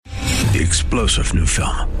The explosive new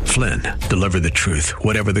film, Flynn, deliver the truth,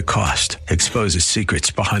 whatever the cost, exposes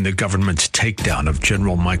secrets behind the government's takedown of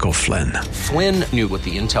General Michael Flynn. Flynn knew what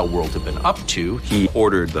the intel world had been up to. He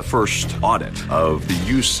ordered the first audit of the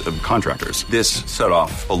use of contractors. This set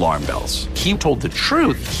off alarm bells. He told the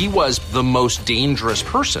truth. He was the most dangerous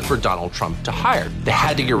person for Donald Trump to hire. They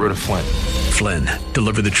had to get rid of Flynn. Flynn,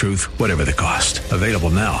 deliver the truth, whatever the cost. Available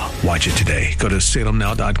now. Watch it today. Go to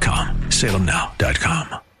salemnow.com.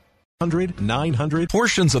 salemnow.com. 900.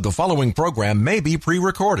 Portions of the following program may be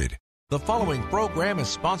pre-recorded. The following program is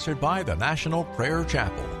sponsored by the National Prayer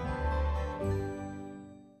Chapel.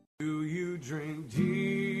 Do you drink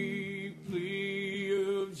deeply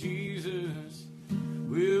of Jesus?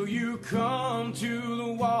 Will you come to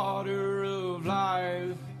the water of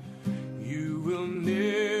life? You will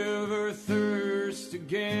never thirst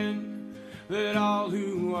again. Let all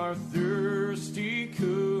who are thirsty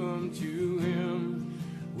come to him.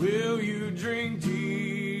 Will you drink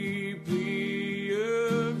deeply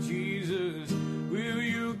of Jesus? Will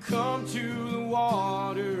you come to the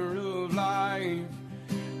water of life?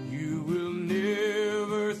 You will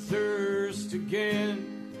never thirst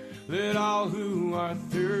again. Let all who are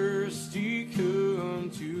thirsty come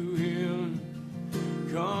to him.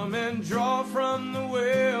 Come and draw from the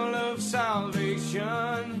well of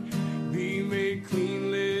salvation. Be made clean,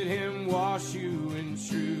 let him wash you in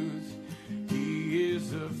truth. He is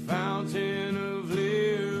the fountain of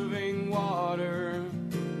living water.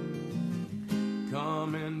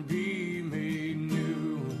 Come and be made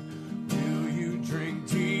new. Will you drink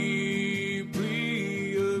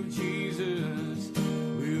deeply of Jesus?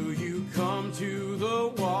 Will you come to the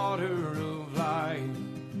water of life?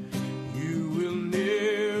 You will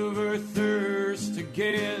never thirst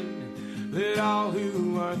again. Let all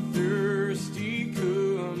who are thirsty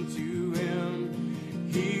come to him.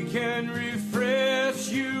 He can refresh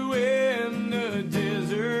you in the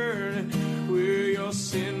desert where your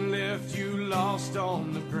sin left you lost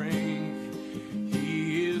on the brink.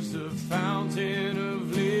 He is the fountain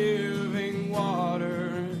of living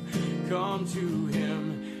water. Come to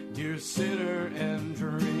him, dear sinner, and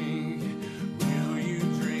drink. Will you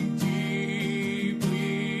drink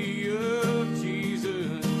deeply of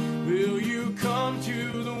Jesus? Will you come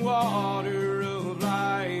to the water of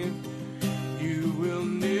life? You will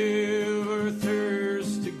never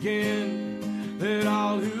thirst again. Let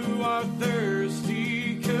all who are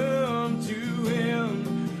thirsty come to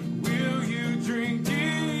him. Will you drink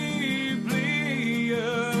deeply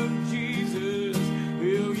of Jesus?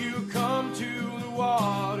 Will you come to the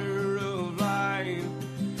water of life?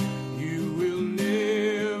 You will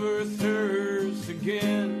never thirst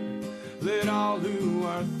again. Let all who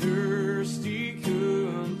are thirsty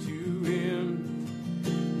come to him.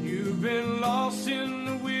 You've been lost in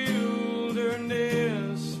the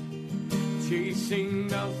wilderness, chasing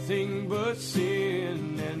nothing but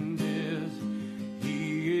sin and death.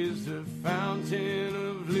 He is the fountain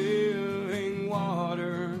of living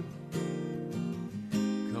water.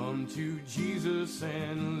 Come to Jesus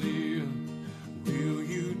and live. Will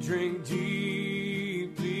you drink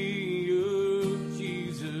deeply of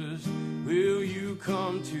Jesus? Will you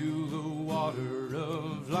come to the water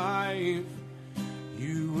of life?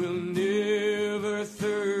 You will never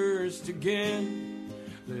thirst again.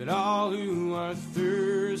 Let all who are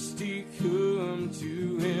thirsty come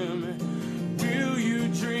to him. Will you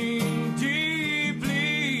drink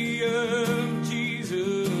deeply of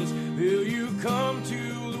Jesus? Will you come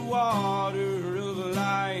to the water of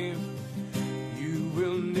life? You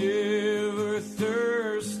will never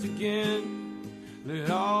thirst again. Let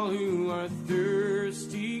all who are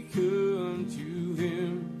thirsty come to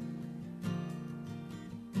him.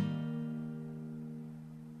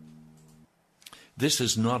 This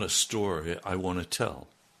is not a story I want to tell,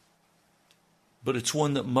 but it's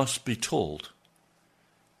one that must be told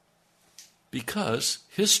because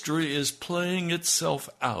history is playing itself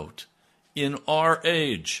out in our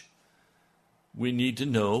age. We need to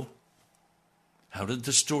know, how did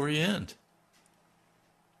the story end?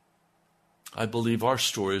 I believe our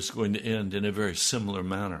story is going to end in a very similar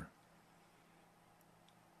manner.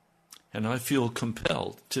 And I feel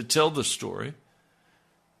compelled to tell the story,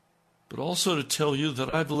 but also to tell you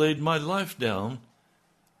that I've laid my life down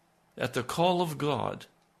at the call of God,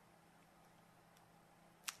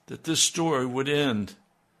 that this story would end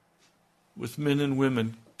with men and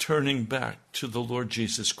women turning back to the Lord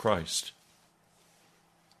Jesus Christ.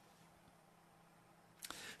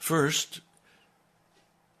 First,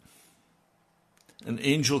 an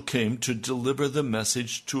angel came to deliver the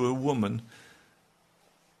message to a woman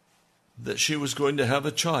that she was going to have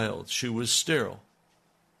a child. She was sterile.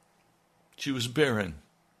 She was barren.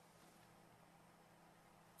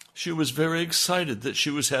 She was very excited that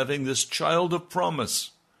she was having this child of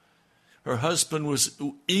promise. Her husband was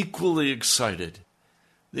equally excited.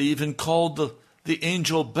 They even called the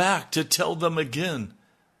angel back to tell them again.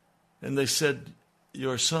 And they said,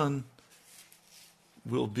 your son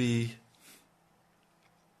will be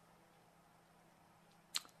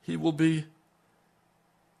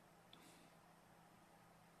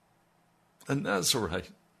a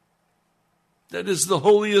Nazarite. That is the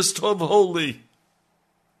holiest of holy.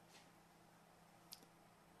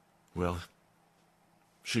 Well,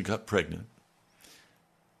 she got pregnant.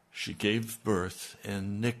 She gave birth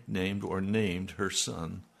and named her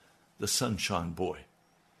son the Sunshine Boy.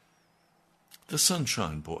 The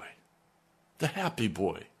Sunshine Boy. The Happy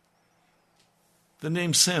Boy. The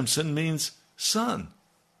name Samson means sun.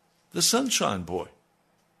 The Sunshine Boy.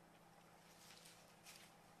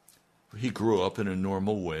 He grew up in a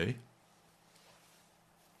normal way.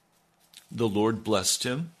 The Lord blessed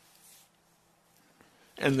him.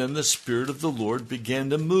 And then the Spirit of the Lord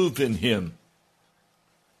began to move in him.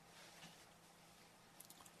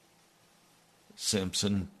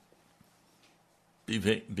 Samson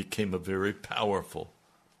became a very powerful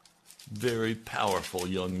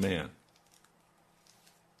young man.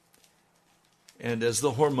 And as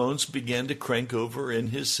the hormones began to crank over in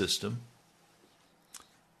his system,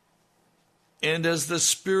 and as the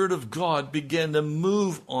Spirit of God began to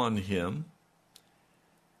move on him,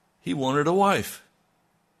 he wanted a wife.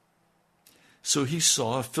 So he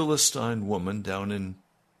saw a Philistine woman down in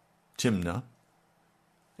Timnah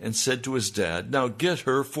and said to his dad, now get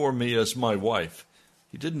her for me as my wife.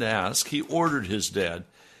 He didn't ask, he ordered his dad,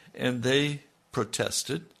 and they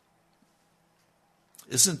protested.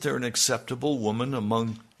 Isn't there an acceptable woman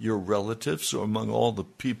among your relatives or among all the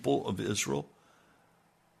people of Israel?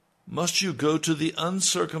 Must you go to the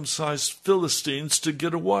uncircumcised Philistines to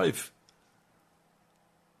get a wife?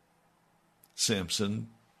 Samson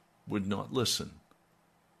would not listen.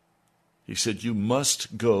 He said, you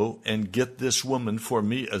must go and get this woman for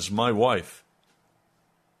me as my wife.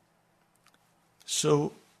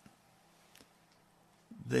 So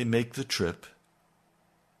they make the trip.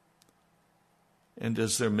 And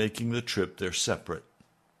as they're making the trip, they're separate.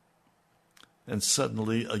 And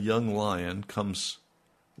suddenly a young lion comes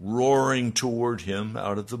roaring toward him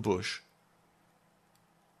out of the bush.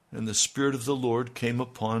 And the Spirit of the Lord came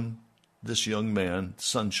upon this young man,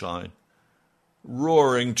 Sunshine,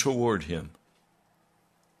 roaring toward him.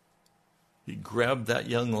 He grabbed that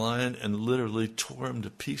young lion and literally tore him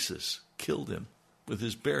to pieces, killed him with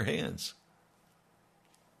his bare hands.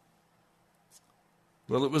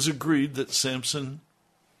 Well, it was agreed that Samson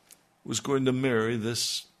was going to marry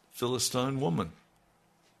this Philistine woman.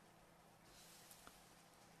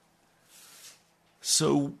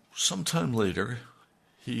 So sometime later,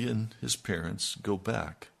 he and his parents go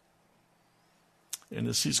back. And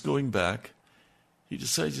as he's going back, he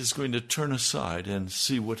decides he's going to turn aside and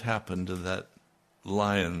see what happened to that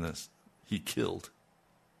lion that he killed.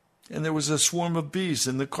 And there was a swarm of bees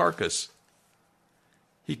in the carcass.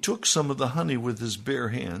 He took some of the honey with his bare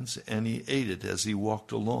hands, and he ate it as he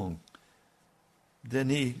walked along. Then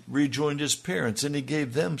he rejoined his parents, and he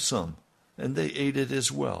gave them some, and they ate it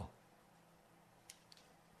as well.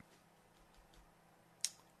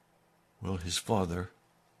 Well, his father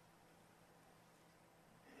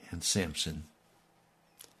and Samson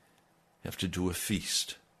have to do a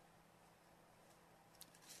feast.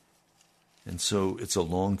 And so it's a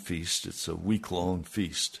long feast. It's a week-long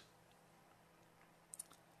feast.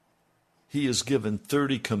 He is given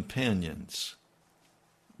 30 companions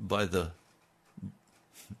by the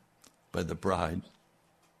bride.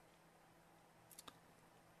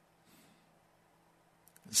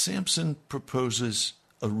 Samson proposes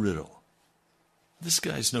a riddle. This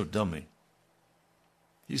guy's no dummy.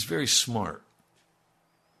 He's very smart.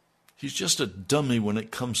 He's just a dummy when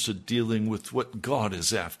it comes to dealing with what God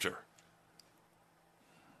is after.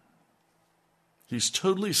 He's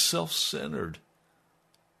totally self-centered,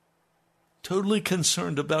 totally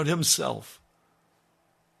concerned about himself.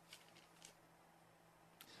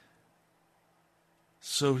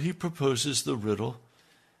 So he proposes the riddle.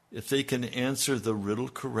 If they can answer the riddle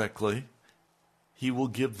correctly, he will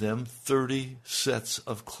give them 30 sets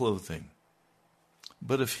of clothing.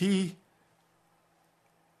 But if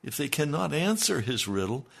they cannot answer his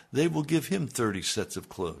riddle, they will give him 30 sets of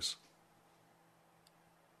clothes.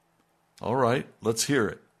 All right, let's hear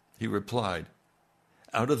it. He replied,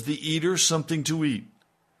 out of the eater, something to eat.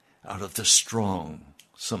 Out of the strong,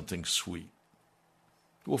 something sweet.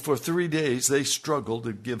 Well, for 3 days, they struggled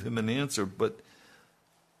to give him an answer, but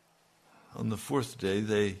on the 4th day,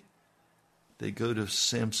 they go to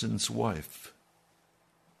Samson's wife.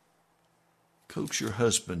 Coax your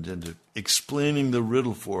husband into explaining the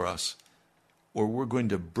riddle for us, or we're going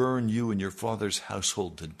to burn you and your father's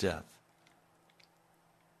household to death.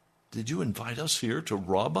 Did you invite us here to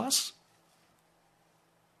rob us?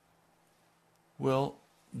 Well,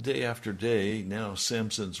 day after day, now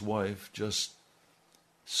Samson's wife just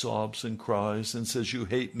sobs and cries and says, you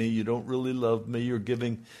hate me, you don't really love me, you're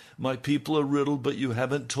giving my people a riddle, but you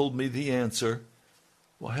haven't told me the answer.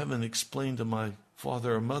 Well, I haven't explained to my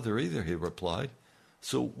father or mother either, he replied.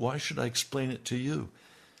 So why should I explain it to you?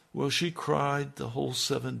 Well, she cried the whole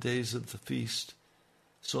 7 days of the feast.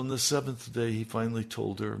 So on the 7th day, he finally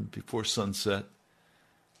told her, and before sunset,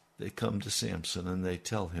 they come to Samson and they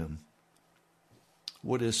tell him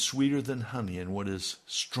what is sweeter than honey and what is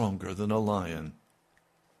stronger than a lion.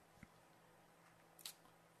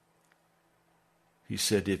 He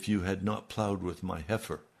said, if you had not plowed with my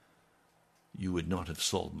heifer, you would not have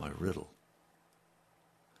solved my riddle.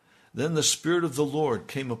 Then the Spirit of the Lord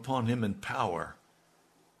came upon him in power,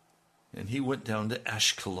 and he went down to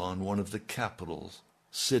Ashkelon, one of the capital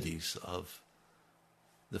cities of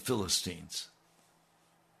the Philistines.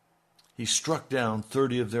 He struck down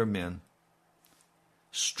 30 of their men,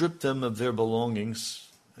 stripped them of their belongings,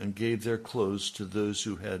 and gave their clothes to those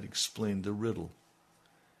who had explained the riddle.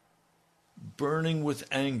 Burning with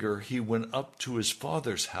anger, he went up to his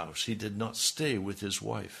father's house. He did not stay with his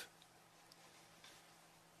wife.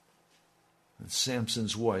 And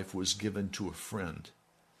Samson's wife was given to a friend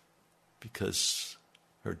because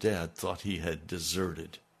her dad thought he had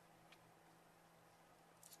deserted.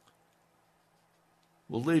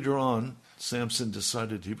 Well, later on, Samson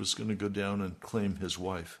decided he was going to go down and claim his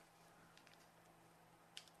wife.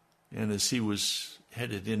 And as he was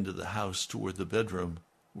headed into the house toward the bedroom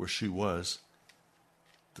where she was,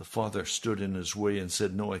 the father stood in his way and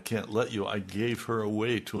said, no, I can't let you. I gave her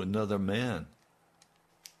away to another man.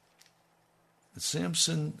 And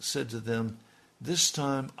Samson said to them, this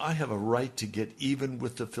time I have a right to get even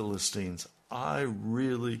with the Philistines. I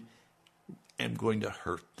really am going to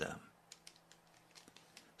hurt them.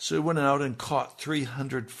 So he went out and caught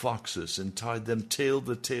 300 foxes and tied them tail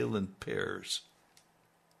to tail in pairs.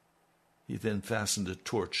 He then fastened a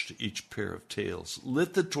torch to each pair of tails,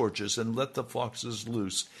 lit the torches, and let the foxes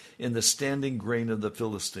loose in the standing grain of the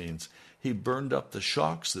Philistines. He burned up the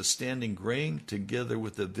shocks, the standing grain, together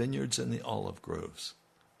with the vineyards and the olive groves.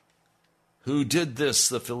 Who did this?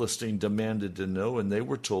 The Philistine demanded to know, and they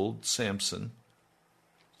were told, Samson.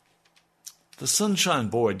 The sunshine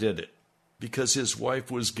boy did it, because his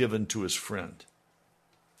wife was given to his friend.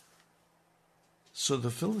 So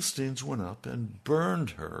the Philistines went up and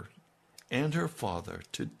burned her and her father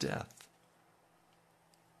to death.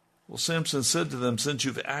 Well, Samson said to them, since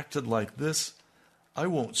you've acted like this, I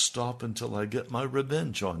won't stop until I get my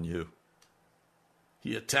revenge on you.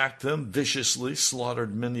 He attacked them viciously,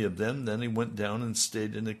 slaughtered many of them. Then he went down and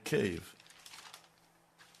stayed in a cave.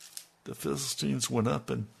 The Philistines went up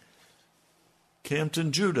and camped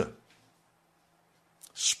in Judah,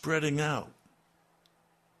 spreading out.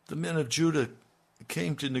 The men of Judah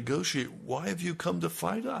came to negotiate. Why have you come to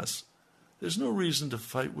fight us? There's no reason to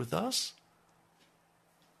fight with us.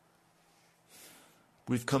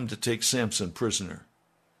 We've come to take Samson prisoner,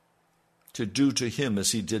 to do to him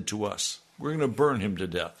as he did to us. We're going to burn him to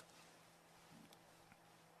death.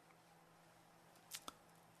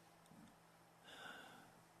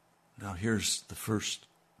 Now here's the first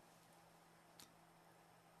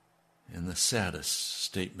and the saddest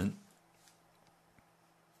statement.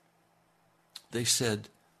 They said,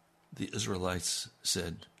 the Israelites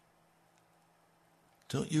said,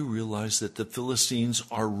 don't you realize that the Philistines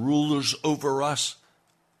are rulers over us?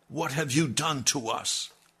 What have you done to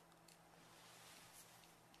us?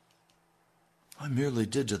 I merely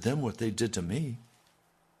did to them what they did to me.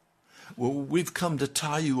 Well, we've come to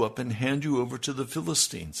tie you up and hand you over to the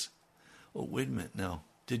Philistines. Oh, wait a minute now.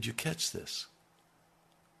 Did you catch this?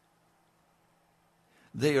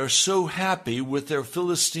 They are so happy with their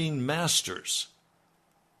Philistine masters.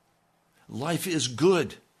 Life is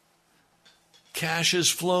good. Cash is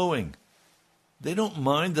flowing. They don't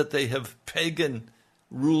mind that they have pagan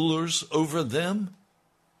rulers over them.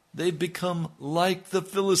 They become like the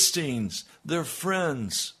Philistines, their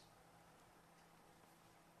friends.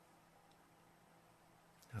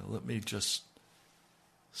 Now, let me just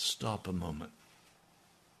stop a moment.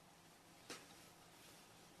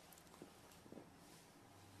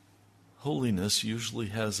 Holiness usually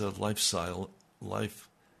has a lifestyle,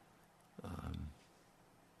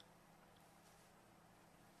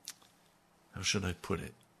 how should I put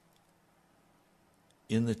it?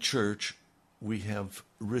 In the church, we have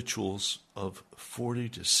rituals of 40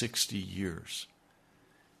 to 60 years.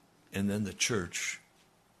 And then the church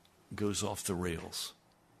goes off the rails.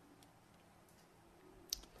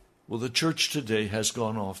 Well, the church today has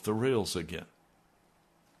gone off the rails again.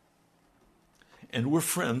 And we're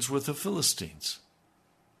friends with the Philistines.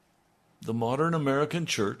 The modern American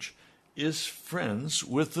church is friends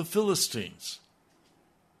with the Philistines.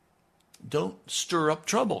 Don't stir up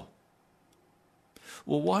trouble.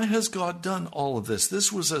 Well, why has God done all of this?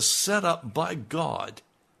 This was a setup by God.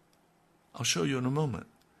 I'll show you in a moment.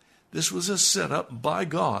 This was a setup by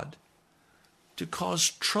God to cause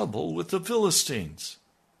trouble with the Philistines.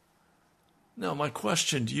 Now, my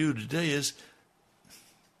question to you today is,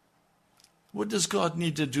 what does God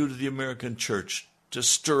need to do to the American church to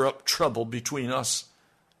stir up trouble between us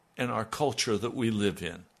and our culture that we live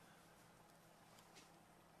in?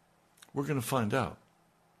 We're going to find out.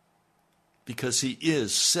 Because he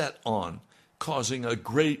is set on causing a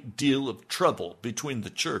great deal of trouble between the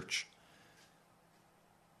church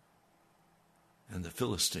and the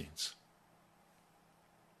Philistines.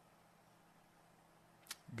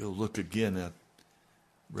 Go look again at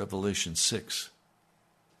Revelation 6,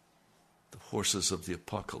 the horses of the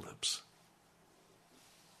apocalypse.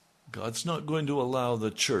 God's not going to allow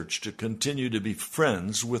the church to continue to be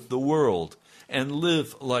friends with the world and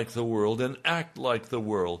live like the world and act like the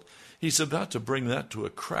world. He's about to bring that to a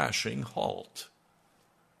crashing halt.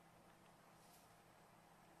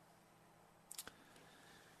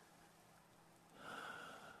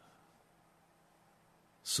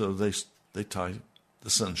 So they tie the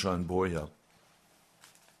Sunshine Boy up.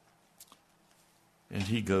 And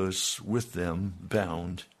he goes with them,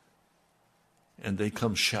 bound. And they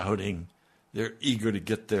come shouting. They're eager to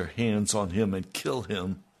get their hands on him and kill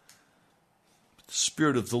him. The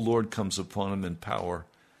Spirit of the Lord comes upon him in power,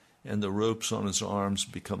 and the ropes on his arms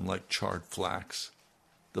become like charred flax.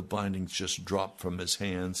 The bindings just drop from his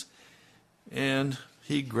hands. And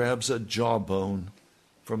he grabs a jawbone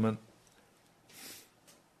from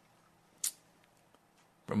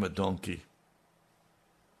a donkey.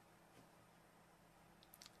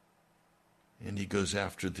 And he goes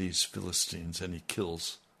after these Philistines and he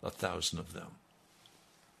kills 1,000 of them.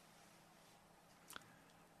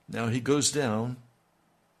 Now he goes down.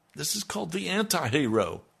 This is called the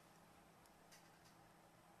anti-hero.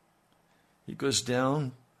 He goes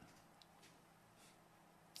down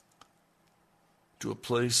to a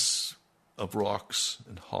place of rocks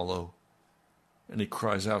and hollow, and he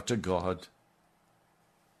cries out to God.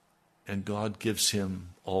 And God gives him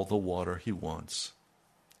all the water he wants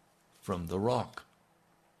from the rock.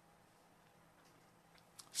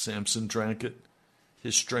 Samson drank it.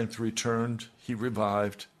 His strength returned. He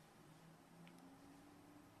revived.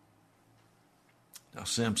 Now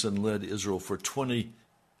Samson led Israel for 20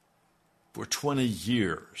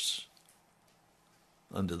 years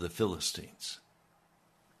under the Philistines.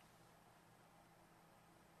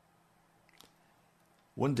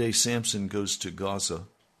 One day Samson goes to Gaza,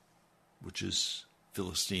 which is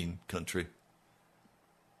Philistine country,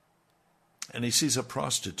 and he sees a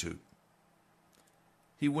prostitute.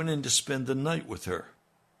 He went in to spend the night with her.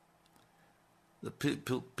 The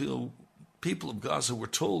people of Gaza were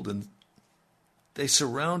told, and they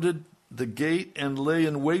surrounded the gate and lay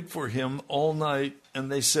in wait for him all night,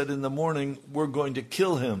 and they said in the morning, "We're going to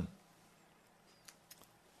kill him."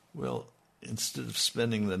 Well, instead of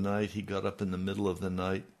spending the night, he got up in the middle of the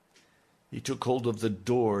night. He took hold of the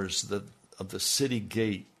doors of the city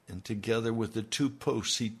gate, and together with the 2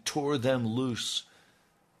 posts, he tore them loose,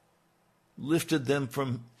 lifted them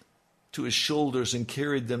to his shoulders, and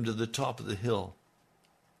carried them to the top of the hill,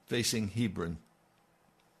 facing Hebron.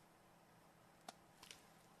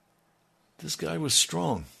 This guy was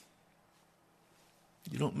strong.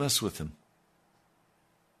 You don't mess with him.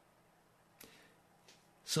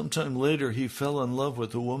 Sometime later, he fell in love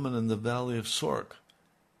with a woman in the valley of Sorek.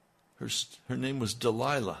 Her name was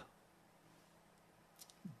Delilah.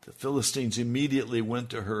 The Philistines immediately went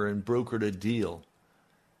to her and brokered a deal.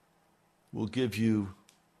 "We'll give you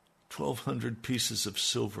 1,200 pieces of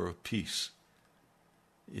silver apiece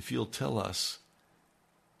if you'll tell us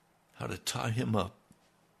how to tie him up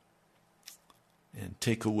and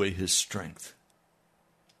take away his strength."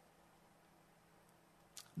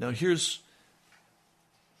 Now here's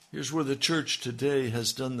where the church today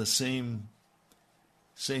has done the same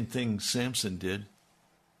thing Samson did.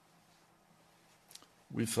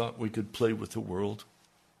 We thought we could play with the world,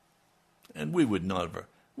 and we'd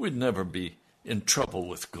never be in trouble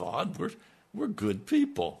with God. We're good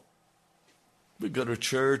people. We go to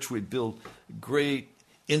church, we build great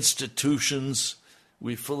institutions,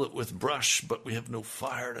 we fill it with brush, but we have no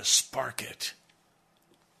fire to spark it.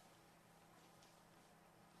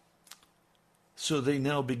 So they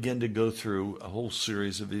now begin to go through a whole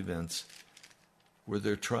series of events where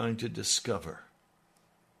they're trying to discover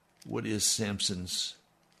what is Samson's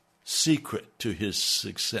secret to his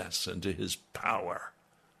success and to his power.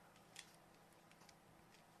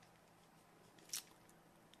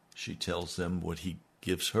 She tells them what he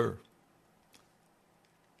gives her.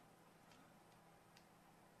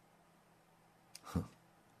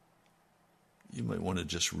 You might want to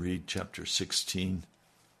just read chapter 16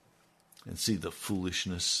 and see the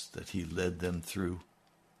foolishness that he led them through.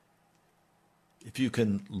 If you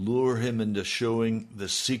can lure him into showing the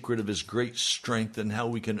secret of his great strength and how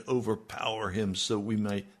we can overpower him so we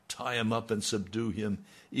may tie him up and subdue him,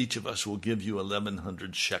 each of us will give you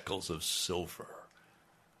 1,100 shekels of silver.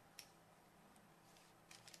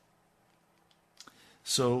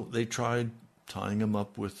 So they tried tying him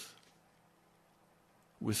up with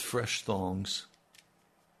fresh thongs.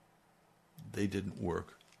 They didn't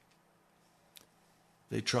work.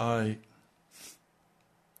 They try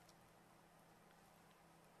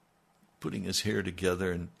putting his hair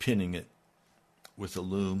together and pinning it with a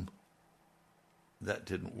loom. That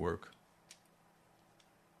didn't work.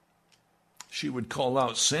 She would call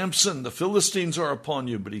out, "Samson, the Philistines are upon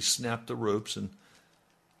you," but he snapped the ropes and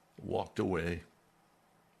walked away.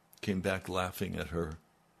 Came back laughing at her.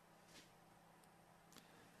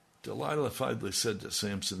 Delilah finally said to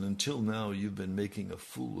Samson, "Until now you've been making a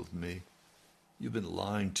fool of me. You've been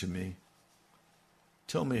lying to me.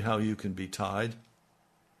 Tell me how you can be tied."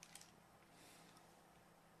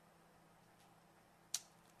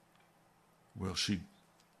 Well, she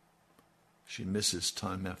misses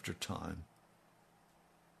time after time.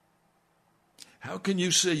 "How can you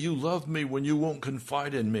say you love me when you won't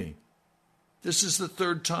confide in me? This is the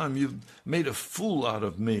third time you've made a fool out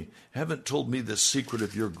of me. Haven't told me the secret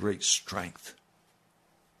of your great strength."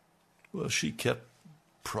 Well, she kept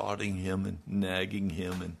prodding him and nagging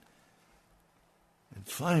him, and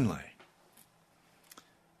finally,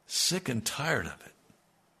 sick and tired of it,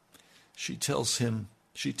 he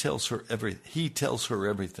tells her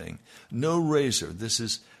everything. No razor, this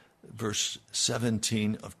is verse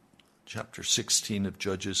 17 of chapter 16 of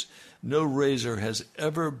Judges. "No razor has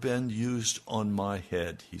ever been used on my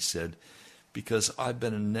head," he said, "because I've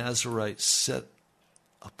been a Nazirite set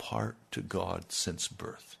apart to God since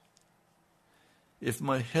birth. If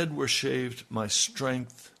my head were shaved, my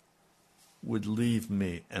strength would leave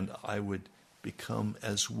me, and I would become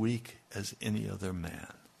as weak as any other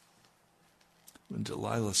man." When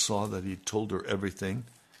Delilah saw that he'd told her everything,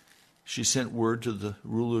 she sent word to the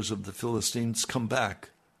rulers of the Philistines, "Come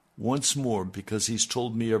back once more, because he's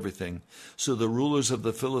told me everything." So the rulers of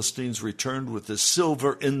the Philistines returned with the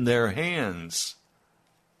silver in their hands.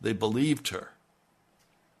 They believed her.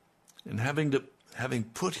 And having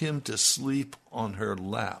put him to sleep on her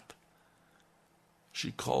lap,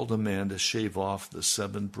 she called a man to shave off the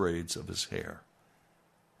 7 braids of his hair,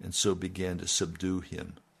 and so began to subdue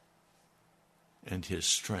him, and his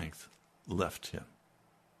strength left him.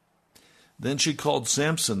 Then she called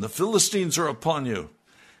Samson, "The Philistines are upon you."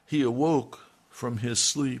 He awoke from his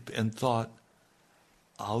sleep and thought,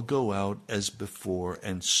 "I'll go out as before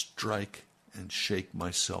and strike and shake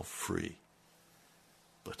myself free."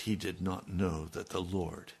 But he did not know that the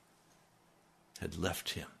Lord had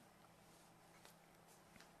left him.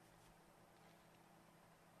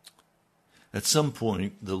 At some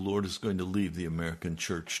point, the Lord is going to leave the American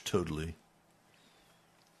church totally.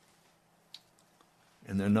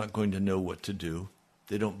 And they're not going to know what to do.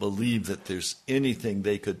 They don't believe that there's anything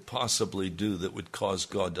they could possibly do that would cause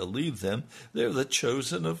God to leave them. They're the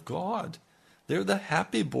chosen of God. They're the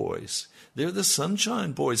happy boys. They're the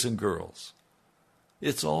sunshine boys and girls.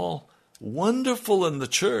 It's all wonderful in the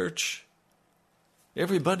church.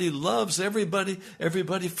 Everybody loves everybody.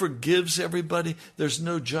 Everybody forgives everybody. There's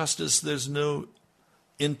no justice. There's no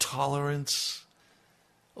intolerance.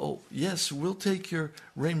 "Oh, yes, we'll take your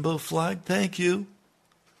rainbow flag. Thank you.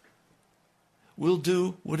 We'll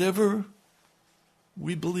do whatever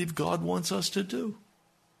we believe God wants us to do."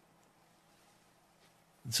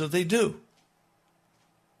 And so they do.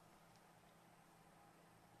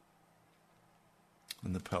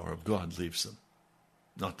 And the power of God leaves them.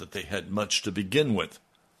 Not that they had much to begin with.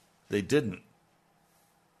 They didn't.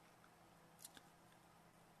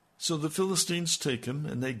 So the Philistines take him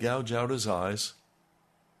and they gouge out his eyes.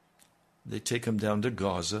 They take him down to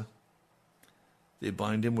Gaza. They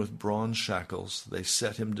bind him with bronze shackles. They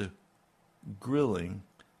set him to grinding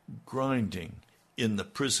in the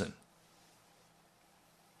prison.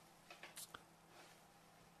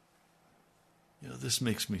 This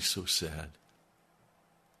makes me so sad.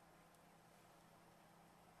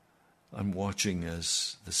 I'm watching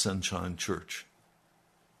as the Sunshine Church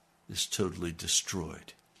is totally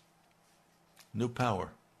destroyed. No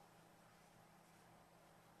power.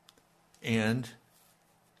 And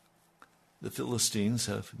the Philistines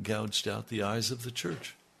have gouged out the eyes of the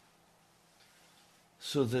church,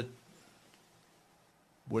 so that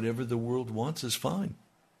whatever the world wants is fine.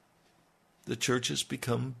 The church has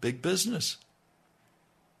become big business.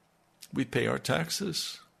 We pay our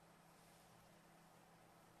taxes.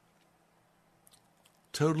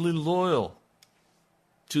 Totally loyal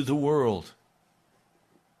to the world.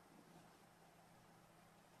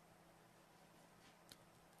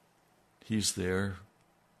 He's there,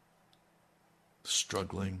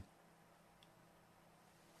 struggling.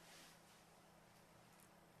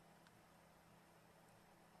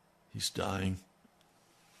 He's dying.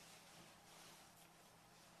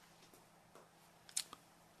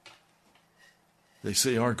 They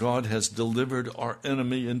say, our God has delivered our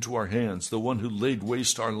enemy into our hands, the one who laid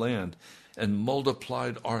waste our land and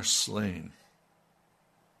multiplied our slain.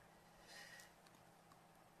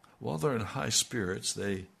 While they're in high spirits,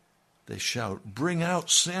 they shout, bring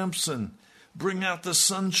out Samson, bring out the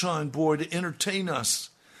sunshine boy to entertain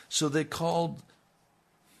us. So they called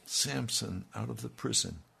Samson out of the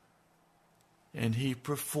prison, and he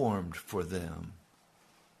performed for them.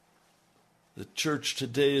 The church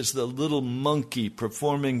today is the little monkey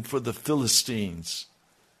performing for the Philistines,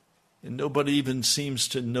 and nobody even seems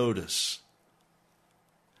to notice.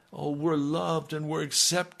 Oh, we're loved and we're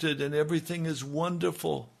accepted and everything is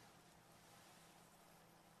wonderful.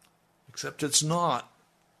 Except it's not.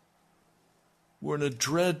 We're in a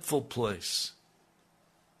dreadful place.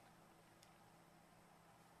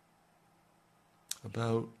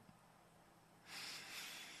 About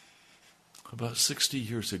 60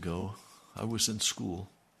 years ago, I was in school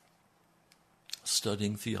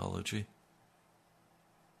studying theology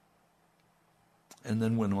and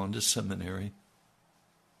then went on to seminary.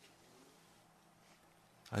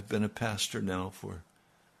 I've been a pastor now for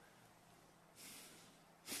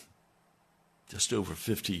just over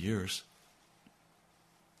 50 years.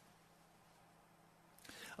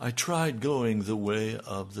 I tried going the way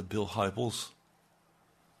of the Bill Hybels.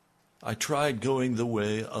 I tried going the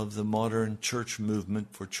way of the modern church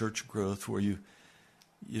movement for church growth, where you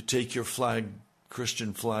take your flag,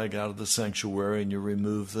 Christian flag, out of the sanctuary and you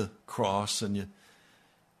remove the cross, and you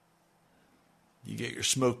get your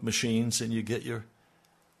smoke machines and you get your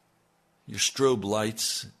strobe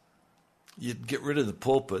lights. You get rid of the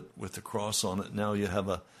pulpit with the cross on it. Now you have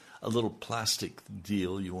a little plastic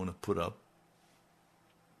deal you want to put up.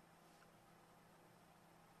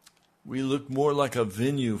 We look more like a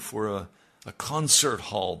venue for a concert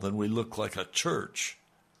hall than we look like a church.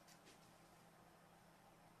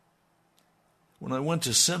 When I went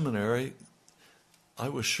to seminary, I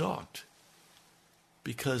was shocked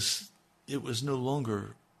because it was no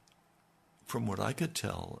longer, from what I could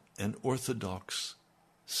tell, an Orthodox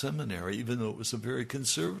seminary, even though it was a very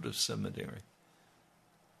conservative seminary.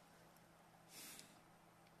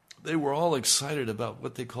 They were all excited about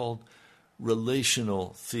what they called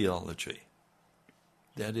relational theology.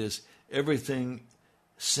 That is, everything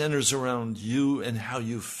centers around you and how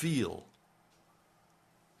you feel,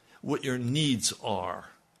 what your needs are.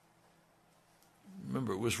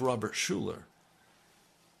 Remember, it was Robert Schuller.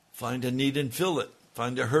 Find a need and fill it.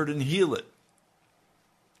 Find a hurt and heal it.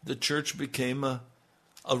 The church became a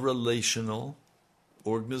relational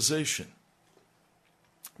organization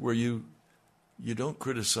where you don't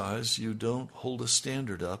criticize, you don't hold a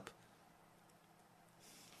standard up.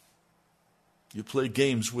 You play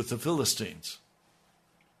games with the Philistines.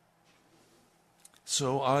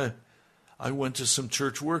 So I went to some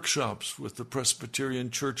church workshops with the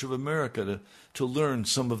Presbyterian Church of America to learn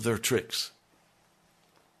some of their tricks.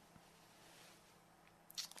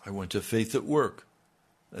 I went to Faith at Work,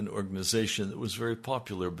 an organization that was very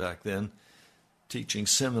popular back then, teaching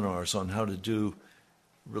seminars on how to do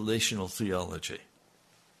relational theology.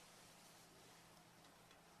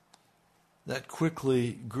 That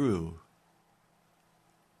quickly grew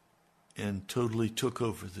and totally took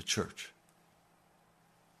over the church.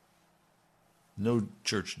 No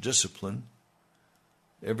church discipline.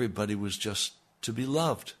 Everybody was just to be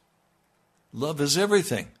loved. Love is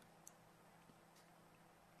everything.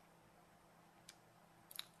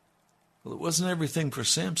 Well, it wasn't everything for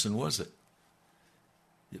Samson, was it?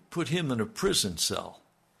 It put him in a prison cell.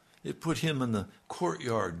 It put him in the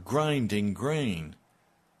courtyard grinding grain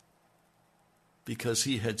because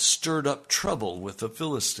he had stirred up trouble with the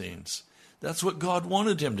Philistines. That's what God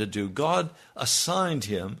wanted him to do. God assigned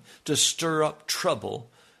him to stir up trouble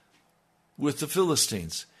with the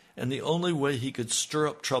Philistines. And the only way he could stir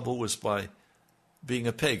up trouble was by being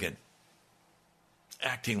a pagan.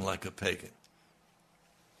 acting like a pagan,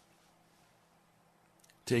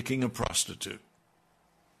 taking a prostitute,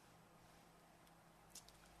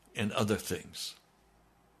 and other things.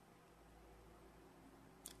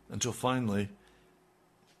 Until finally,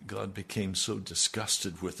 God became so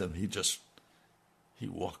disgusted with him, he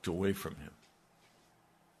walked away from him.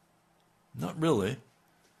 Not really,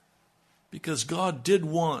 because God did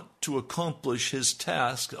want to accomplish his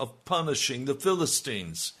task of punishing the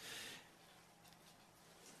Philistines.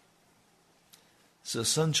 So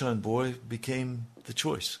Sunshine Boy became the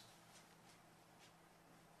choice.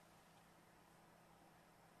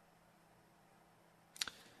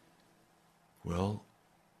 Well,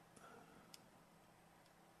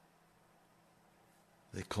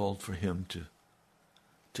 they called for him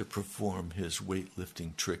to perform his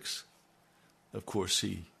weightlifting tricks. Of course,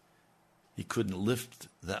 he couldn't lift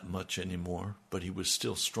that much anymore, but he was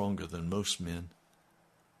still stronger than most men.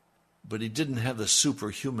 But he didn't have the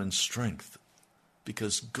superhuman strength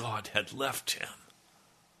because God had left him.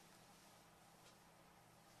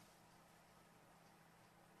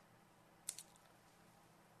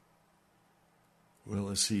 Well,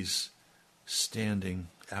 as he's standing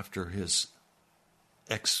after his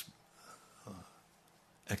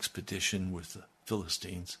expedition with the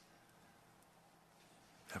Philistines,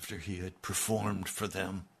 after he had performed for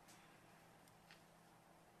them,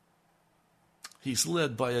 he's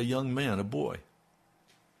led by a young man, a boy.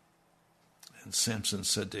 And Samson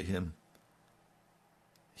said to him,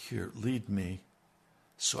 "Here, lead me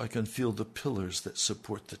so I can feel the pillars that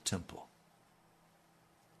support the temple.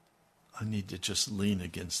 I need to just lean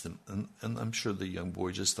against them." And I'm sure the young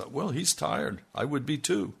boy just thought, well, he's tired. I would be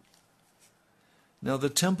too. Now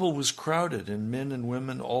the temple was crowded, and men and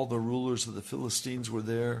women, all the rulers of the Philistines were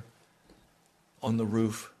there on the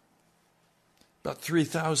roof. About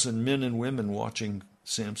 3,000 men and women watching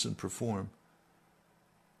Samson perform.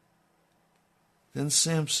 Then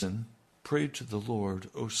Samson prayed to the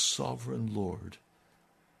Lord, "O sovereign Lord,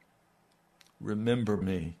 remember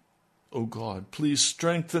me. O God, please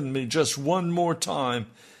strengthen me just one more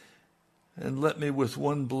time, and let me with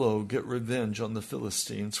one blow get revenge on the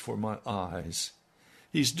Philistines for my eyes."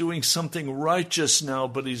 He's doing something righteous now,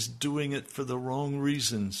 but he's doing it for the wrong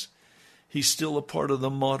reasons. He's still a part of the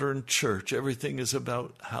modern church. Everything is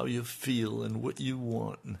about how you feel and what you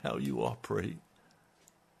want and how you operate.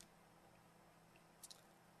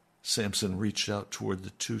 Samson reached out toward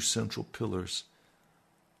the two central pillars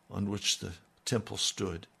on which the temple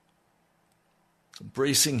stood.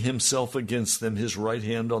 Bracing himself against them, his right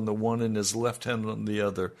hand on the one and his left hand on the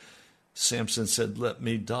other, Samson said, "Let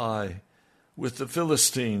me die with the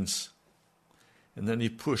Philistines." And then he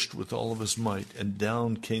pushed with all of his might, and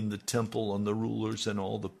down came the temple on the rulers and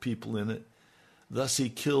all the people in it. Thus he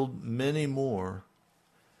killed many more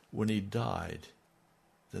when he died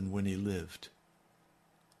than when he lived.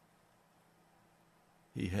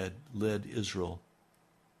 He had led Israel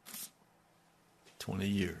 20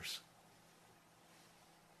 years.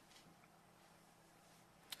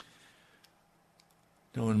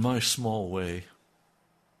 Now, in my small way,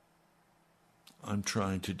 I'm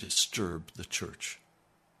trying to disturb the church.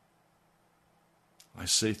 I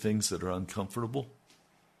say things that are uncomfortable.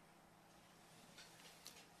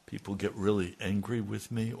 People get really angry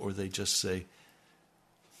with me, or they just say,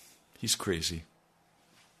 "He's crazy.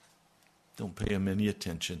 Don't pay him any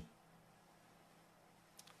attention."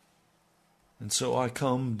 And so I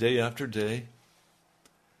come day after day,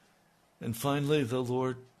 and finally the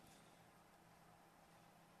Lord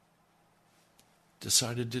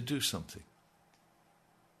decided to do something.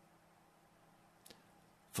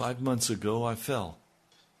 5 months ago, I fell.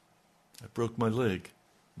 I broke my leg.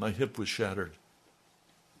 My hip was shattered.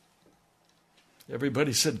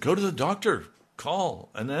 Everybody said, "Go to the doctor. Call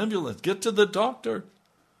an ambulance. Get to the doctor."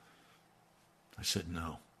 I said,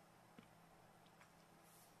 "No."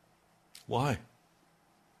 Why?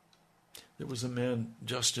 There was a man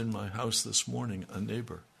just in my house this morning, a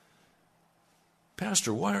neighbor.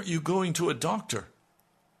 "Pastor, why aren't you going to a doctor?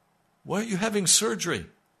 Why aren't you having surgery?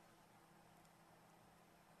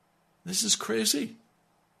 This is crazy."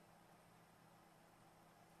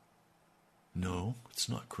 No, it's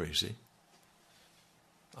not crazy.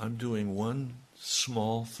 I'm doing one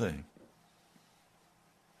small thing.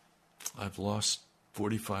 I've lost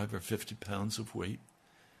 45 or 50 pounds of weight.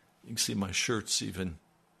 You can see my shirt's even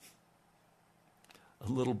a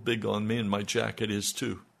little big on me, and my jacket is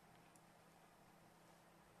too.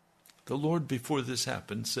 The Lord, before this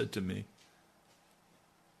happened, said to me,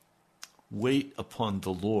 "Wait upon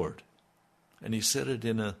the Lord." And he said it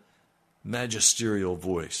in a magisterial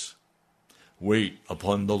voice. "Wait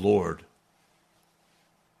upon the Lord."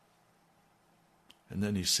 And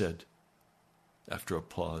then he said, after a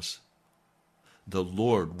pause, "The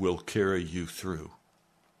Lord will carry you through.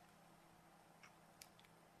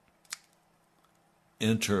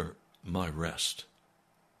 Enter my rest."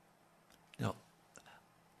 Now,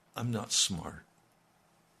 I'm not smart.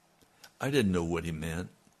 I didn't know what he meant.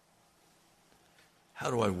 How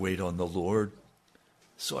do I wait on the Lord?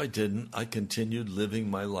 So I didn't. I continued living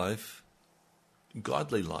my life,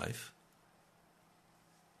 godly life,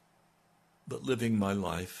 but living my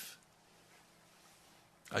life.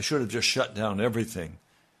 I should have just shut down everything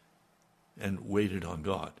and waited on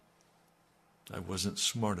God. I wasn't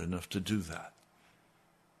smart enough to do that.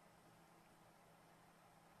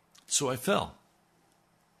 So I fell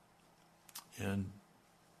and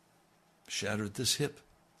shattered this hip.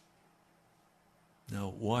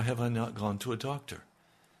 Now, why have I not gone to a doctor?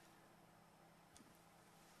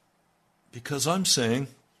 Because I'm saying,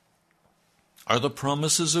 are the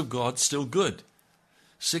promises of God still good?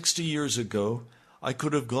 60 years ago, I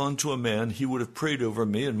could have gone to a man, he would have prayed over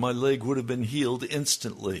me, and my leg would have been healed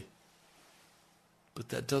instantly. But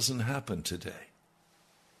that doesn't happen today.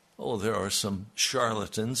 Oh, there are some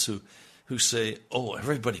charlatans who say, oh,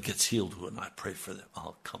 everybody gets healed when I pray for them.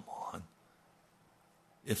 Oh, come on.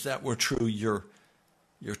 If that were true, your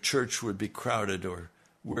church would be crowded, or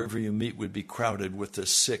wherever you meet would be crowded with the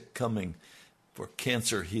sick coming for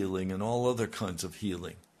cancer healing and all other kinds of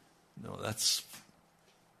healing. No, that's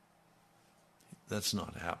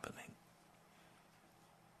not happening.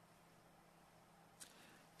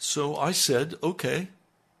 So I said, okay,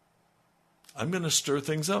 I'm going to stir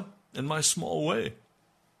things up in my small way.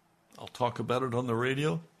 I'll talk about it on the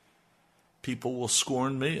radio. People will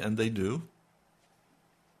scorn me, and they do.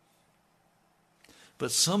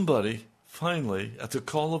 But somebody, finally, at the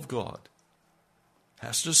call of God,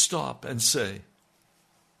 has to stop and say,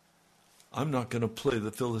 I'm not going to play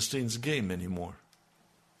the Philistines' game anymore.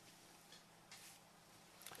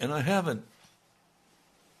 And I haven't.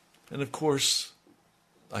 And of course,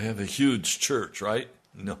 I have a huge church, right?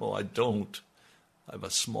 No, I don't. I have a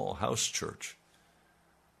small house church.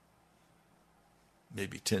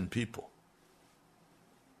 Maybe 10 people.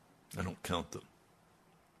 I don't count them.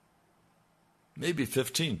 Maybe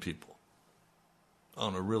 15 people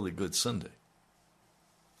on a really good Sunday.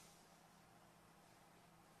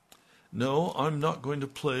 No, I'm not going to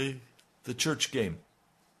play the church game.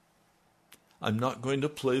 I'm not going to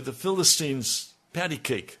play the Philistines' patty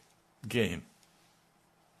cake game.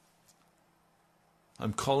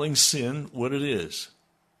 I'm calling sin what it is.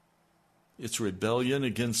 It's rebellion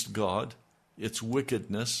against God. It's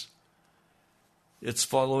wickedness. It's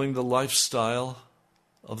following the lifestyle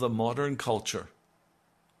of the modern culture.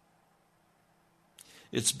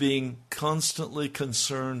 It's being constantly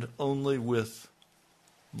concerned only with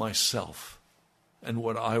myself and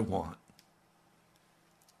what I want.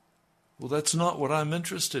 Well, that's not what I'm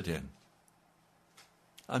interested in.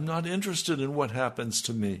 I'm not interested in what happens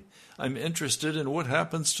to me. I'm interested in what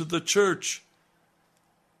happens to the church.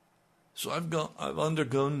 So I've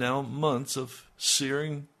undergone now months of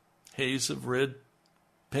searing haze of red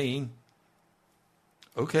pain.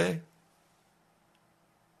 Okay.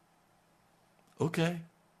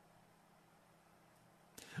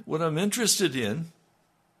 What I'm interested in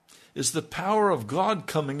is the power of God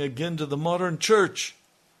coming again to the modern church.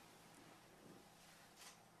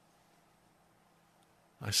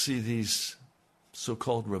 I see these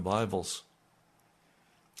so-called revivals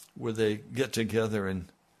where they get together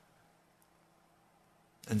and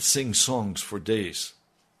sing songs for days.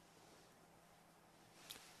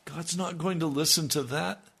 God's not going to listen to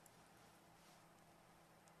that.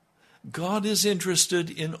 God is interested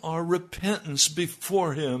in our repentance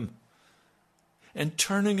before Him and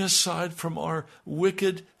turning aside from our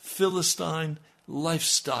wicked Philistine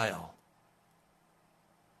lifestyle.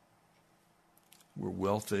 We're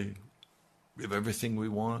wealthy. We have everything we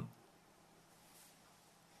want.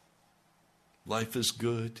 Life is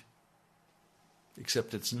good.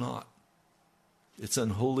 Except it's not. It's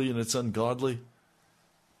unholy and it's ungodly.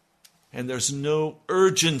 And there's no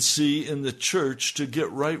urgency in the church to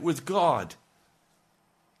get right with God.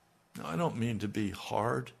 Now, I don't mean to be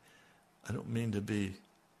hard. I don't mean to be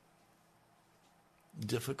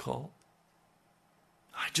difficult.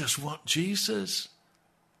 I just want Jesus.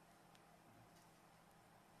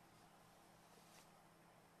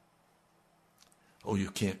 Oh,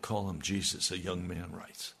 you can't call him Jesus, a young man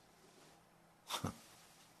writes.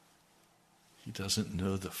 He doesn't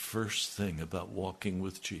know the first thing about walking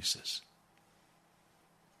with Jesus.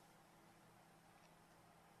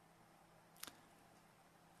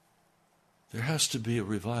 There has to be a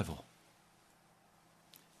revival.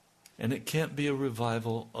 And it can't be a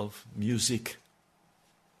revival of music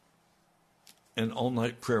and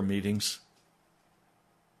all-night prayer meetings.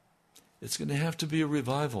 It's going to have to be a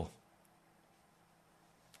revival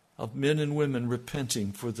of men and women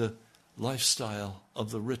repenting for the lifestyle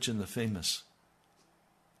of the rich and the famous.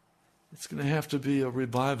 It's going to have to be a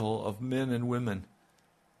revival of men and women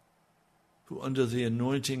who, under the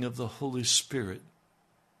anointing of the Holy Spirit,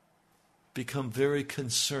 become very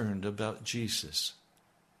concerned about Jesus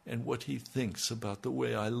and what he thinks about the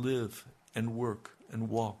way I live and work and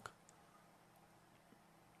walk.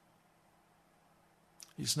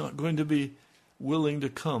 He's not going to be willing to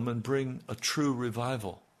come and bring a true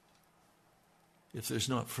revival if there's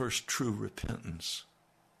not first true repentance.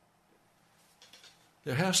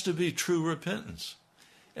 There has to be true repentance.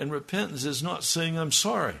 And repentance is not saying I'm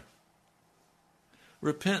sorry.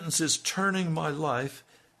 Repentance is turning my life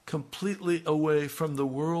completely away from the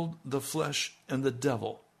world, the flesh, and the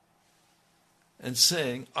devil, and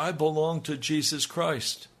saying, I belong to Jesus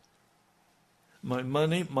Christ. My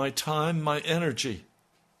money, my time, my energy.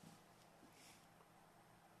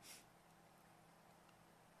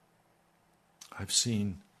 I've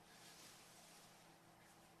seen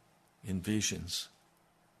in visions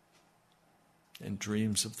and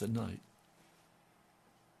dreams of the night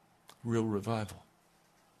real revival.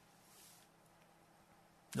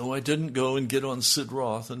 No, I didn't go and get on Sid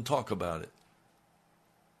Roth and talk about it.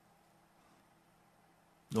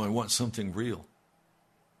 No, I want something real.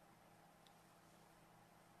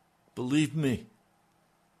 Believe me,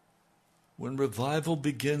 when revival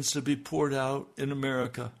begins to be poured out in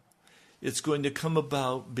America, it's going to come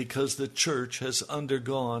about because the church has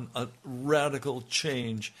undergone a radical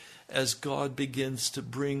change as God begins to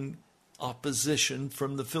bring opposition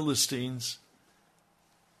from the Philistines,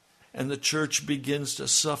 and the church begins to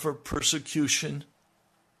suffer persecution.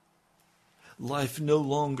 Life no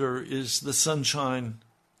longer is the sunshine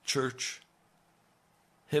church.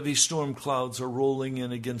 Heavy storm clouds are rolling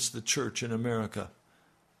in against the church in America.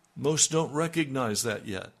 Most don't recognize that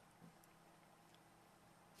yet.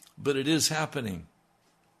 But it is happening.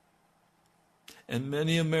 And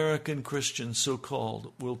many American Christians,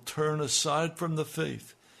 so-called, will turn aside from the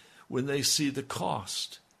faith when they see the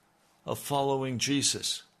cost of following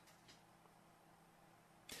Jesus.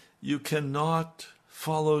 You cannot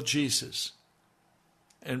follow Jesus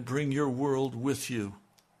and bring your world with you.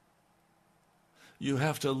 You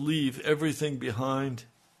have to leave everything behind,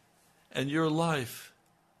 and your life,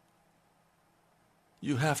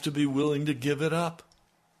 you have to be willing to give it up.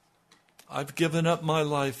 I've given up my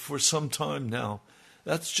life for some time now.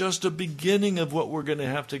 That's just a beginning of what we're going to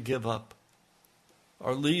have to give up.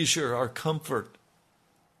 Our leisure, our comfort,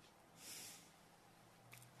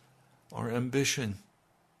 our ambition,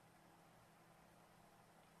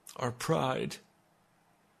 our pride.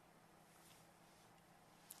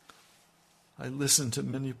 I listen to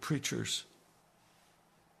many preachers,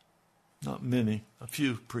 not many, a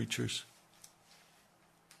few preachers.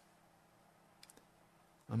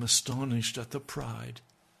 I'm astonished at the pride,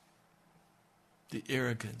 the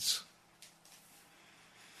arrogance,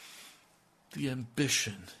 the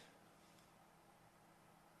ambition.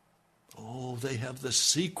 Oh, they have the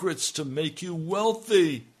secrets to make you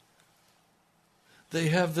wealthy. They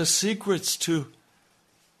have the secrets to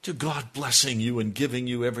God blessing you and giving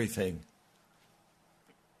you everything.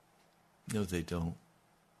 No, they don't.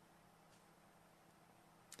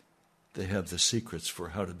 They have the secrets for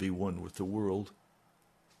how to be one with the world,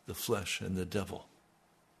 the flesh, and the devil.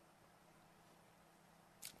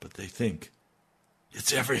 But they think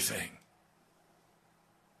it's everything.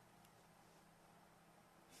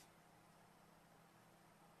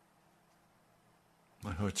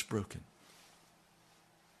 My heart's broken.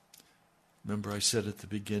 Remember, I said at the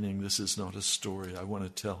beginning, this is not a story I want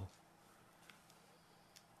to tell.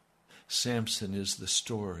 Samson is the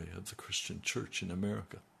story of the Christian church in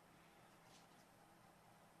America.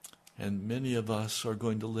 And many of us are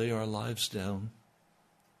going to lay our lives down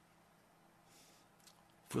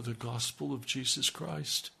for the gospel of Jesus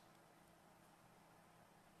Christ.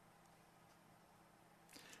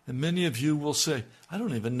 And many of you will say, I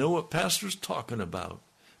don't even know what pastor's talking about.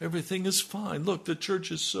 Everything is fine. Look, the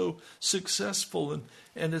church is so successful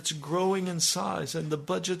and it's growing in size and the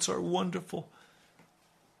budgets are wonderful.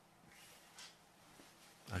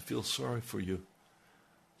 I feel sorry for you.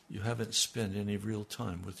 You haven't spent any real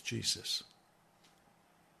time with Jesus.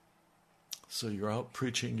 So you're out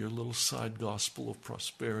preaching your little side gospel of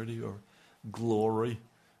prosperity or glory.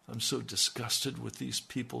 I'm so disgusted with these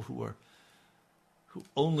people who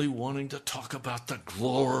only wanting to talk about the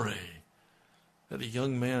glory. I had a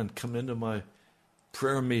young man come into my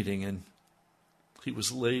prayer meeting and he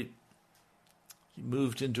was late. He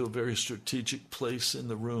moved into a very strategic place in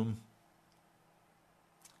the room.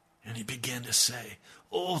 And he began to say,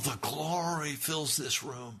 oh, the glory fills this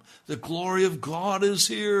room. The glory of God is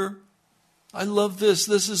here. I love this.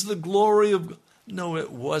 This is the glory of God. No,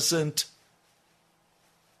 it wasn't.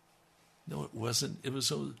 No, it wasn't. It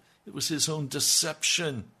was his own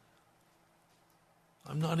deception.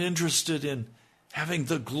 I'm not interested in having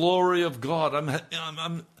the glory of God.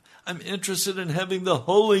 I'm interested in having the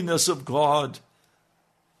holiness of God.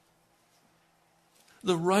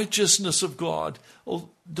 The righteousness of God. Oh,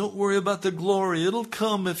 don't worry about the glory. It'll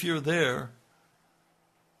come if you're there.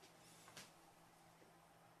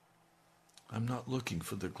 I'm not looking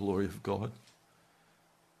for the glory of God.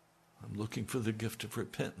 I'm looking for the gift of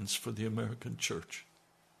repentance for the American church.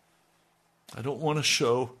 I don't want a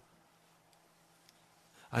show.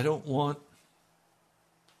 I don't want,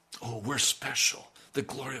 oh, we're special. The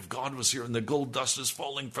glory of God was here and the gold dust is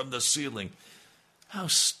falling from the ceiling. How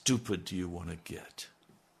stupid do you want to get?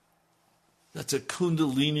 That's a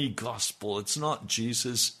Kundalini gospel. It's not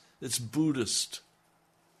Jesus. It's Buddhist.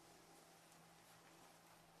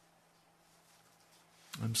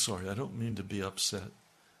 I'm sorry, I don't mean to be upset,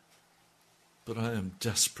 but I am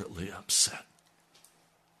desperately upset.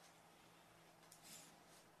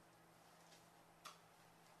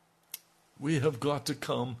 We have got to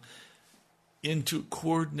come into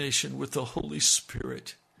coordination with the Holy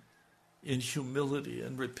Spirit in humility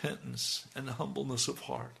and repentance and humbleness of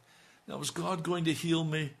heart. Now, is God going to heal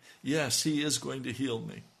me? Yes, he is going to heal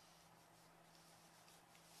me.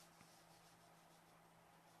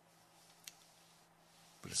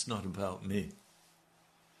 But it's not about me.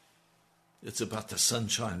 It's about the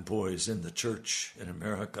sunshine boys in the church in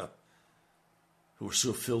America who are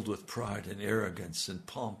so filled with pride and arrogance and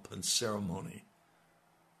pomp and ceremony.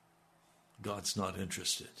 God's not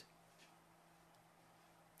interested.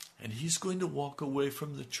 And he's going to walk away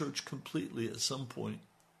from the church completely at some point.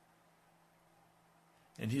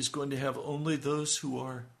 And he's going to have only those who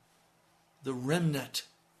are the remnant.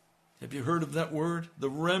 Have you heard of that word? The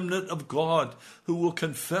remnant of God, who will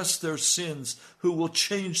confess their sins, who will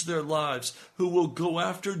change their lives, who will go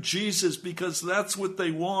after Jesus because that's what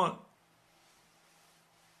they want.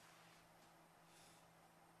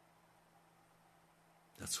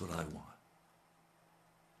 That's what I want.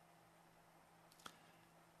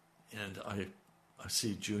 And I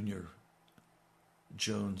see Junior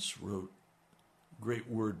Jones wrote, great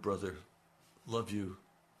word, brother. Love you.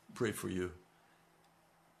 Pray for you.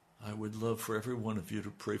 I would love for every one of you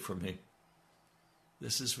to pray for me.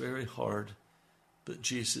 This is very hard, but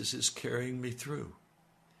Jesus is carrying me through.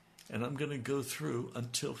 And I'm going to go through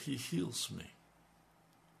until he heals me.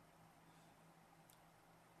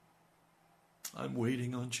 I'm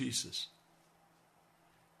waiting on Jesus.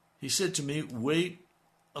 He said to me, wait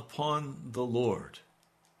upon the Lord.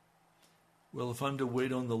 Well, if I'm to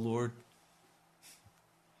wait on the Lord,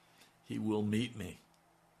 he will meet me.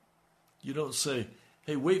 You don't say,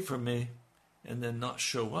 hey, wait for me, and then not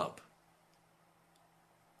show up.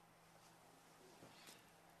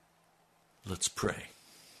 Let's pray.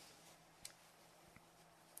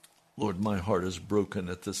 Lord, my heart is broken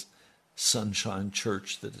at this sunshine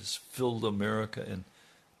church that has filled America and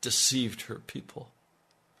deceived her people.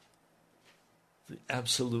 The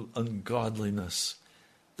absolute ungodliness,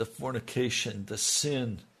 the fornication, the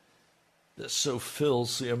sin that so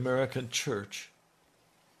fills the American church.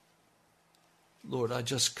 Lord, I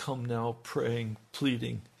just come now praying,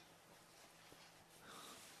 pleading.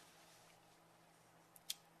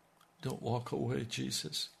 Don't walk away,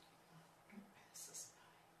 Jesus.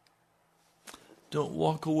 Don't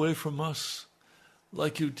walk away from us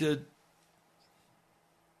like you did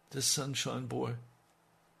this sunshine boy.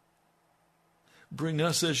 Bring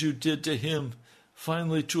us as you did to him,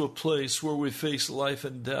 finally to a place where we face life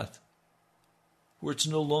and death, where it's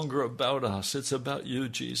no longer about us, it's about you,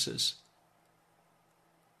 Jesus.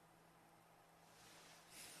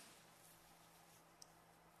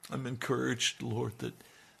 I'm encouraged, Lord, that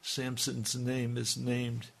Samson's name is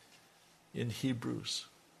named in Hebrews,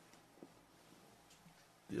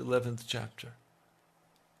 the 11th chapter.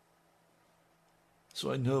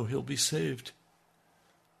 So I know he'll be saved.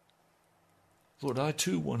 Lord, I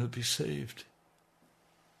too want to be saved.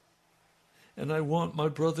 And I want my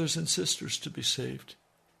brothers and sisters to be saved.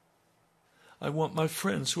 I want my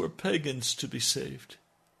friends who are pagans to be saved.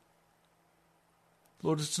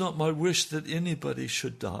 Lord, it's not my wish that anybody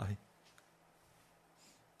should die.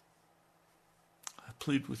 I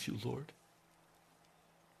plead with you, Lord.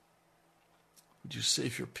 Would you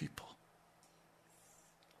save your people?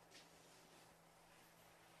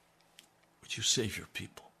 Would you save your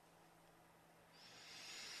people?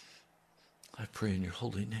 I pray in your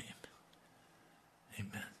holy name.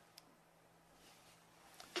 Amen.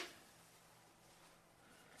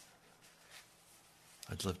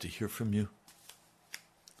 I'd love to hear from you.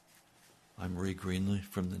 I'm Ray Greenlee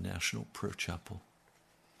from the National Prayer Chapel.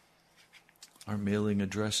 Our mailing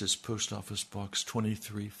address is Post Office Box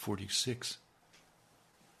 2346,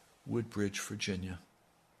 Woodbridge, Virginia,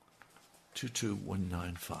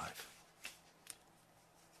 22195.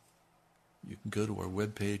 You can go to our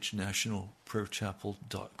webpage,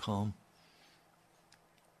 nationalprayerchapel.com.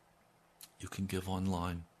 You can give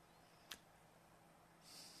online.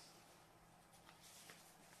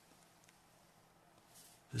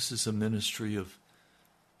 This is a ministry of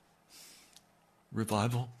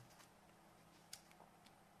revival,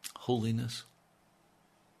 holiness.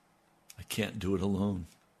 I can't do it alone.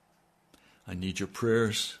 I need your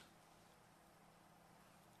prayers.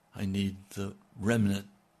 I need the remnant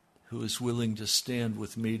who is willing to stand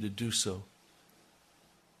with me to do so,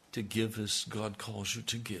 to give as God calls you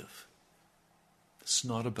to give. It's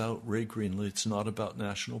not about Ray Greenlee. It's not about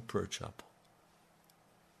National Prayer Chapel.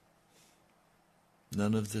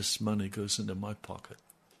 None of this money goes into my pocket.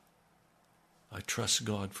 I trust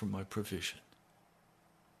God for my provision.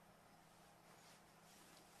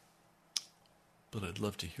 But I'd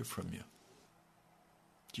love to hear from you.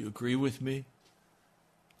 Do you agree with me?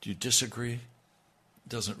 Do you disagree? It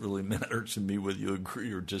doesn't really matter to me whether you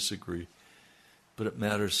agree or disagree, but it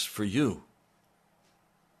matters for you.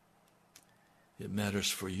 It matters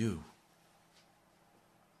for you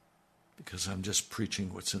because I'm just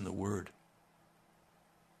preaching what's in the Word.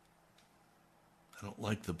 I don't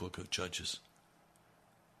like the book of Judges.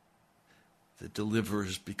 The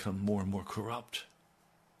deliverers become more and more corrupt,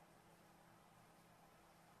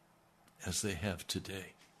 as they have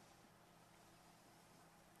today.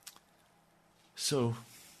 So,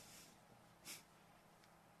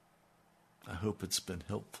 I hope it's been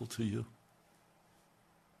helpful to you.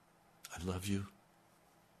 I love you.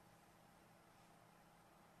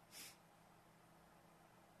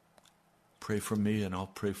 Pray for me and I'll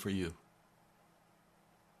pray for you.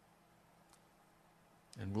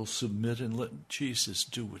 And we'll submit and let Jesus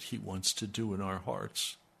do what he wants to do in our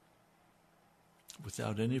hearts.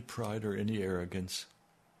 Without any pride or any arrogance,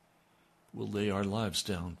 we'll lay our lives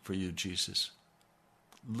down for you, Jesus.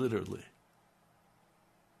 Literally.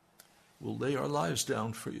 We'll lay our lives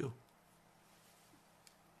down for you.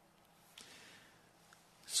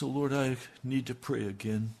 So, Lord, I need to pray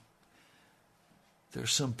again. There are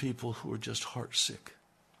some people who are just heartsick.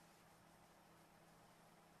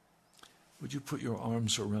 Would you put your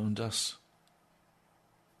arms around us?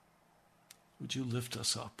 Would you lift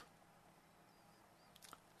us up?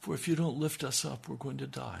 For if you don't lift us up, we're going to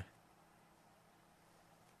die.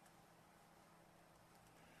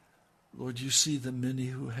 Lord, you see the many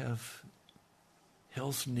who have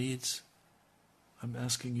health needs. I'm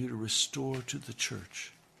asking you to restore to the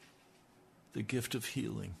church the gift of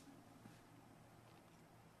healing.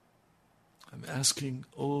 I'm asking,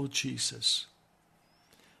 oh Jesus,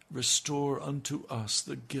 restore unto us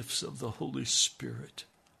the gifts of the Holy Spirit,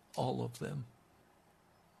 all of them.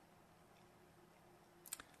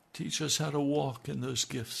 Teach us how to walk in those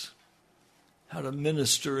gifts, how to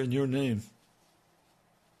minister in your name.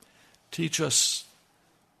 Teach us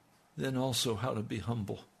then also how to be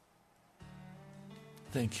humble.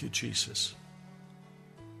 Thank you, Jesus.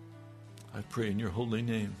 I pray in your holy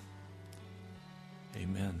name.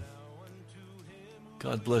 Amen.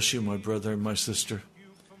 God bless you, my brother and my sister.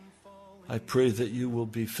 I pray that you will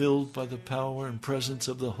be filled by the power and presence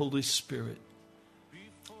of the Holy Spirit,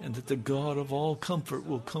 and that the God of all comfort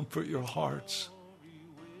will comfort your hearts.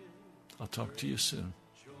 I'll talk to you soon.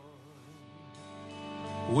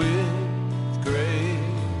 With great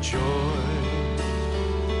joy,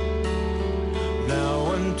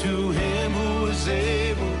 now unto him who is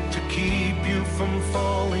able to keep you from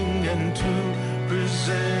falling and to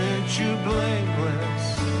present you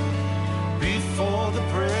blameless before the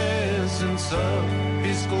presence of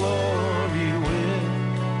his glory,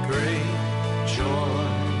 with great joy,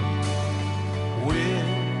 with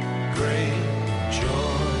great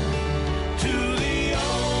joy, to the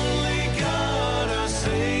only God our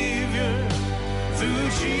Savior, through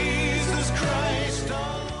Jesus Christ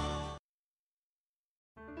our Lord.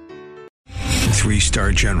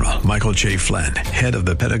 3-star General Michael J. Flynn, head of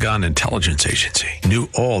the Pentagon Intelligence Agency, knew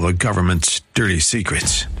all the government's dirty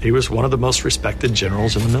secrets. He was one of the most respected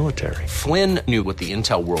generals in the military. Flynn knew what the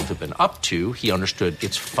intel world had been up to. He understood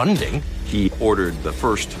its funding. He ordered the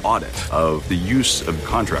first audit of the use of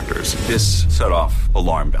contractors. This set off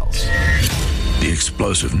alarm bells. The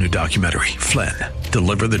explosive new documentary, Flynn,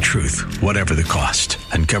 deliver the truth, whatever the cost,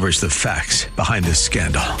 uncovers the facts behind this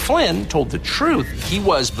scandal. Flynn told the truth. He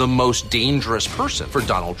was the most dangerous person for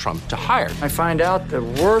Donald Trump to hire. I find out the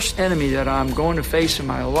worst enemy that I'm going to face in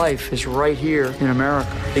my life is right here in America.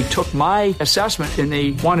 They took my assessment and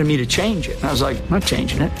they wanted me to change it. And I was like, I'm not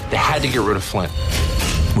changing it. They had to get rid of Flynn.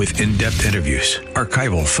 With in-depth interviews,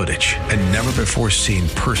 archival footage, and never-before-seen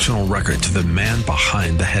personal records of the man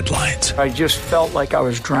behind the headlines. I just felt like I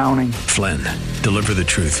was drowning. Flynn, deliver the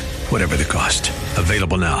truth, whatever the cost.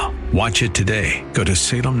 Available now. Watch it today. Go to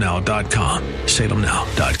salemnow.com.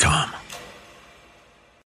 salemnow.com.